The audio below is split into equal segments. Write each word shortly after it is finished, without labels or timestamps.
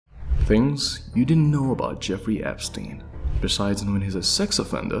Things you didn't know about Jeffrey Epstein. Besides knowing he's a sex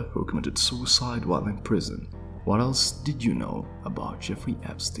offender who committed suicide while in prison, what else did you know about Jeffrey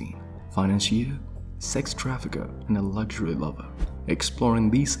Epstein? Financier, sex trafficker, and a luxury lover. Exploring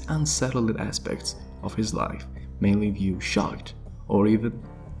these unsettled aspects of his life may leave you shocked or even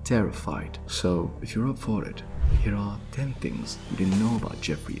terrified. So, if you're up for it, here are 10 things you didn't know about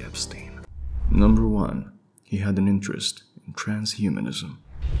Jeffrey Epstein. Number 1. He had an interest in transhumanism.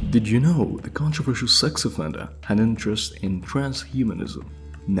 Did you know the controversial sex offender had an interest in transhumanism?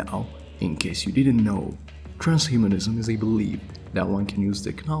 Now, in case you didn't know, transhumanism is a belief that one can use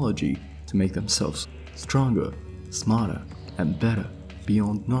technology to make themselves stronger, smarter, and better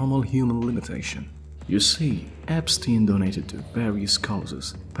beyond normal human limitation. You see, Epstein donated to various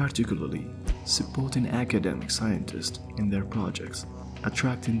causes, particularly supporting academic scientists in their projects,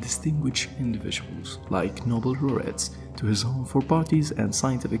 attracting distinguished individuals like Nobel laureates to his home for parties and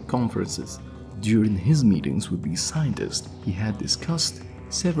scientific conferences. During his meetings with these scientists, he had discussed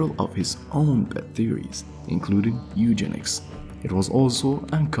several of his own pet theories, including eugenics. It was also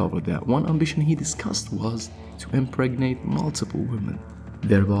uncovered that one ambition he discussed was to impregnate multiple women,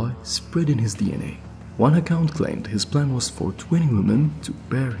 thereby spreading his DNA. One account claimed his plan was for 20 women to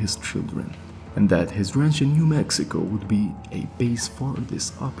bear his children, and that his ranch in New Mexico would be a base for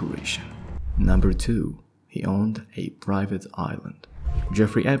this operation. Number 2. He owned a private island.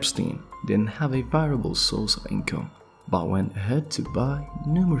 Jeffrey Epstein didn't have a variable source of income, but went ahead to buy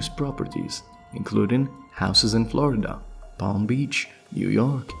numerous properties, including houses in Florida, Palm Beach, New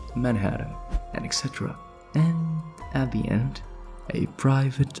York, Manhattan, and etc. And at the end, a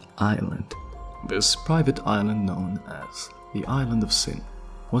private island. This private island, known as the Island of Sin,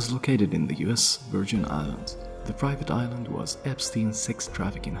 was located in the US Virgin Islands. The private island was Epstein's sex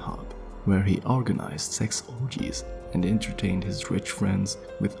trafficking hub, where he organized sex orgies and entertained his rich friends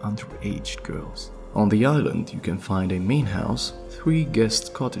with underage girls. On the island, you can find a main house, 3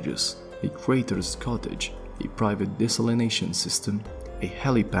 guest cottages, a crater's cottage, a private desalination system, a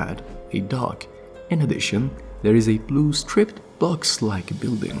helipad, a dock. In addition, there is a blue striped box-like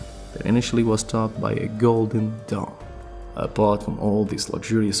building that initially was topped by a golden dome. Apart from all these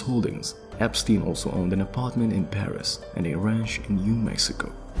luxurious holdings, Epstein also owned an apartment in Paris and a ranch in New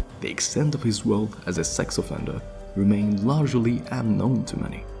Mexico. The extent of his wealth as a sex offender remained largely unknown to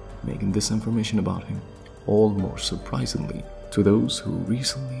many, making this information about him all more surprisingly to those who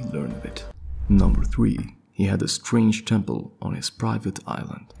recently learned of it. Number 3. He had a strange temple on his private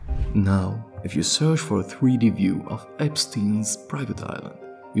island. Now, if you search for a 3D view of Epstein's private island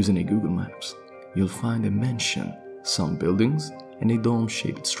using a Google Maps, you'll find a mansion, some buildings, and a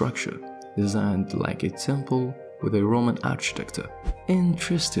dome-shaped structure designed like a temple with a Roman architecture.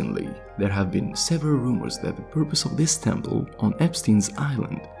 Interestingly, there have been several rumors that the purpose of this temple on Epstein's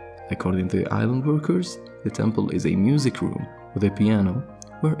island. According to the island workers, the temple is a music room with a piano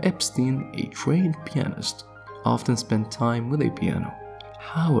where Epstein, a trained pianist, often spent time with a piano.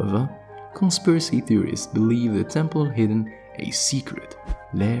 However, conspiracy theorists believe the temple hidden a secret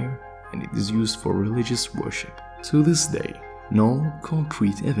lair and it is used for religious worship. To this day, no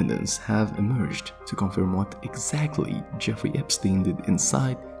concrete evidence have emerged to confirm what exactly Jeffrey Epstein did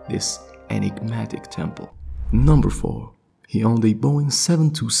inside this enigmatic temple. Number 4. He owned a Boeing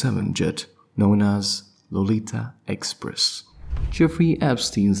 727 jet known as Lolita Express. Jeffrey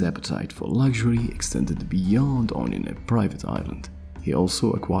Epstein's appetite for luxury extended beyond owning a private island. He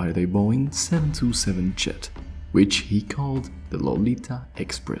also acquired a Boeing 727 jet, which he called the Lolita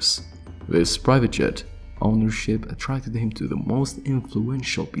Express. This private jet ownership attracted him to the most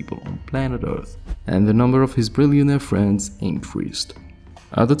influential people on planet Earth, and the number of his billionaire friends increased.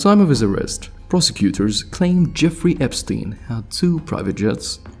 At the time of his arrest, prosecutors claimed Jeffrey Epstein had 2 private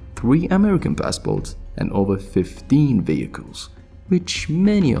jets, 3 American passports, and over 15 vehicles, which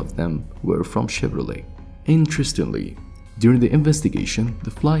many of them were from Chevrolet. Interestingly, during the investigation,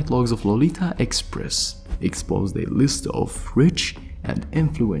 the flight logs of Lolita Express exposed a list of rich and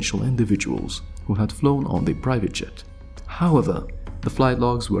influential individuals who had flown on the private jet. However, the flight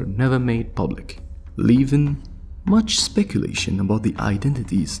logs were never made public, leaving much speculation about the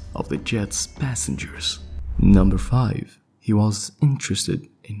identities of the jet's passengers. Number 5. He was interested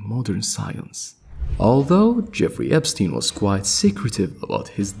in modern science. Although Jeffrey Epstein was quite secretive about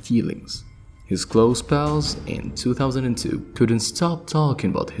his dealings, his close pals in 2002 couldn't stop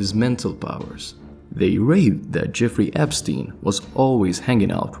talking about his mental powers. They raved that Jeffrey Epstein was always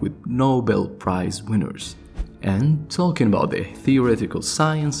hanging out with Nobel Prize winners and talking about the theoretical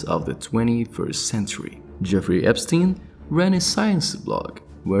science of the 21st century. Jeffrey Epstein ran a science blog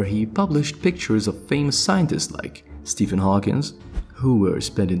where he published pictures of famous scientists like Stephen Hawking, who were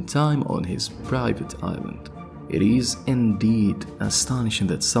spending time on his private island. It is indeed astonishing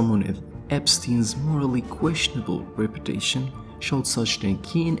that someone with Epstein's morally questionable reputation showed such a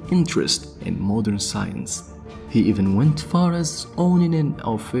keen interest in modern science. He even went far as owning an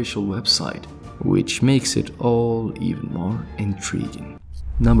official website, which makes it all even more intriguing.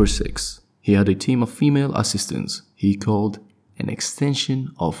 Number 6. He had a team of female assistants he called an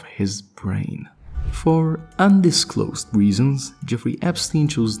extension of his brain. For undisclosed reasons, Jeffrey Epstein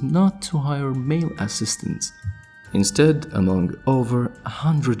chose not to hire male assistants. Instead, among over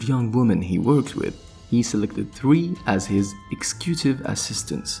 100 young women he worked with, he selected 3 as his executive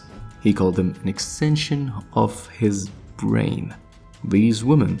assistants. He called them an extension of his brain. These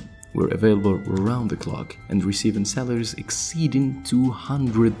women were available around the clock and receiving salaries exceeding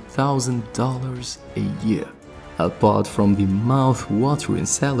 $200,000 a year. Apart from the mouth-watering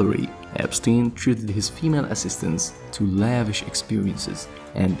salary, Epstein treated his female assistants to lavish experiences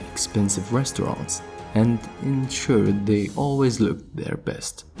and expensive restaurants and ensured they always looked their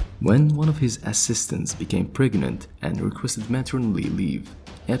best. When one of his assistants became pregnant and requested maternity leave,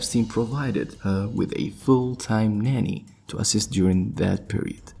 Epstein provided her with a full-time nanny to assist during that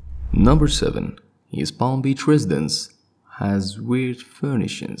period. Number 7. His Palm Beach residence has weird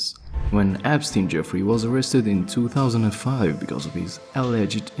furnishings. When Epstein Jeffrey was arrested in 2005 because of his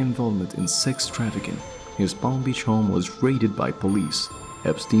alleged involvement in sex trafficking, his Palm Beach home was raided by police.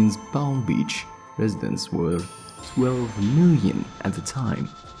 Epstein's Palm Beach residence, worth $12 million at the time,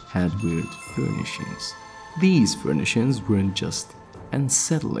 had weird furnishings. These furnishings weren't just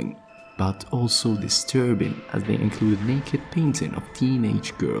unsettling, but also disturbing, as they included naked painting of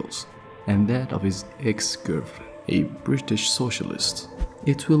teenage girls and that of his ex-girlfriend, a British socialist.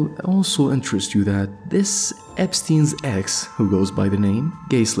 It will also interest you that this Epstein's ex, who goes by the name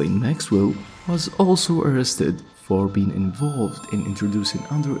Ghislaine Maxwell, was also arrested for being involved in introducing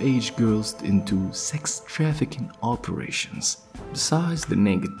underage girls into sex trafficking operations. Besides the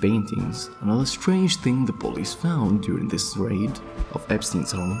naked paintings, another strange thing the police found during this raid of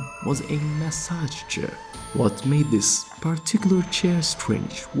Epstein's home was a massage chair. What made this particular chair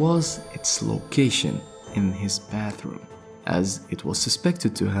strange was its location in his bathroom, as it was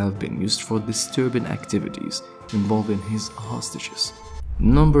suspected to have been used for disturbing activities involving his hostages.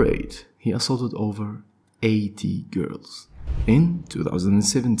 Number 8. He assaulted over 80 girls. In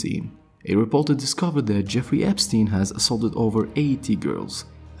 2017, a reporter discovered that Jeffrey Epstein has assaulted over 80 girls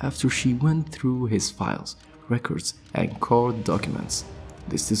after she went through his files, records, and court documents.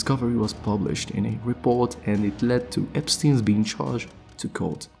 This discovery was published in a report, and it led to Epstein's being charged to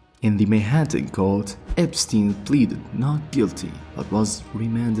court. In the Manhattan court, Epstein pleaded not guilty but was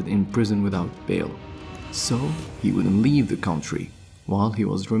remanded in prison without bail, so he wouldn't leave the country. While he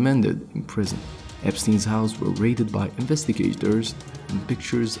was remanded in prison, Epstein's house were raided by investigators and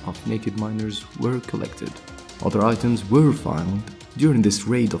pictures of naked minors were collected. Other items were found during this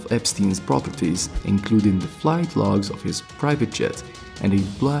raid of Epstein's properties, including the flight logs of his private jet and a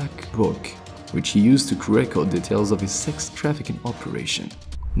black book, which he used to record details of his sex trafficking operation.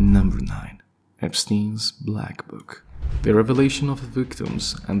 Number 9. Epstein's Black Book. The revelation of the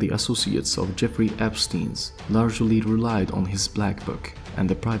victims and the associates of Jeffrey Epstein's largely relied on his Black Book and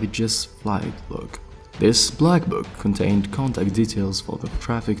the private jet's flight log. This Black Book contained contact details for the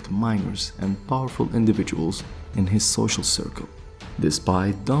trafficked minors and powerful individuals in his social circle.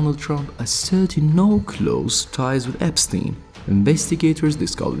 Despite Donald Trump asserting no close ties with Epstein, investigators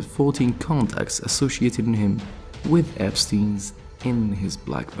discovered 14 contacts associating him with Epstein's in his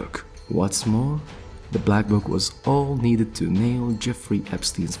Black Book. What's more, the Black Book was all needed to nail Jeffrey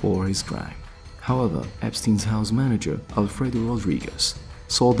Epstein for his crime. However, Epstein's house manager, Alfredo Rodriguez,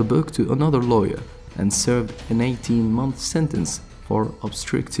 sold the book to another lawyer and served an 18-month sentence for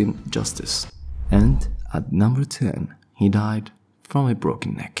obstructing justice. And at number 10, he died from a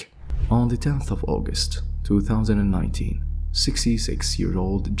broken neck. On the 10th of August 2019,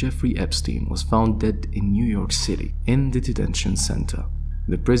 66-year-old Jeffrey Epstein was found dead in New York City in the detention center.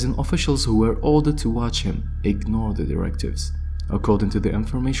 The prison officials who were ordered to watch him ignored the directives. According to the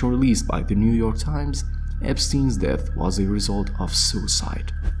information released by the New York Times, Epstein's death was a result of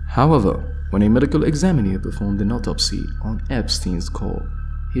suicide. However, when a medical examiner performed an autopsy on Epstein's corpse,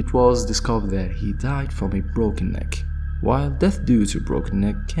 it was discovered that he died from a broken neck. While death due to broken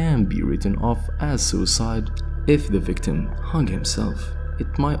neck can be written off as suicide if the victim hung himself,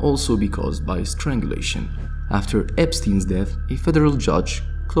 it might also be caused by strangulation. After Epstein's death, a federal judge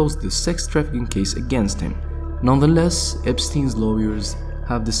closed the sex trafficking case against him. Nonetheless, Epstein's lawyers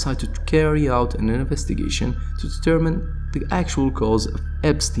have decided to carry out an investigation to determine the actual cause of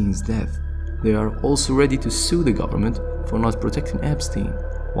Epstein's death. They are also ready to sue the government for not protecting Epstein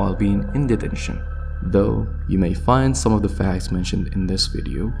while being in detention. Though you may find some of the facts mentioned in this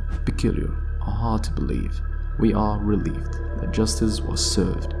video peculiar or hard to believe, we are relieved that justice was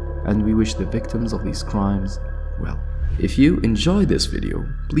served, and we wish the victims of these crimes well. If you enjoyed this video,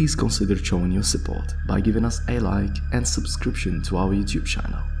 please consider showing your support by giving us a like and subscription to our YouTube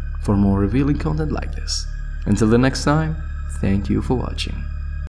channel for more revealing content like this. Until the next time, thank you for watching.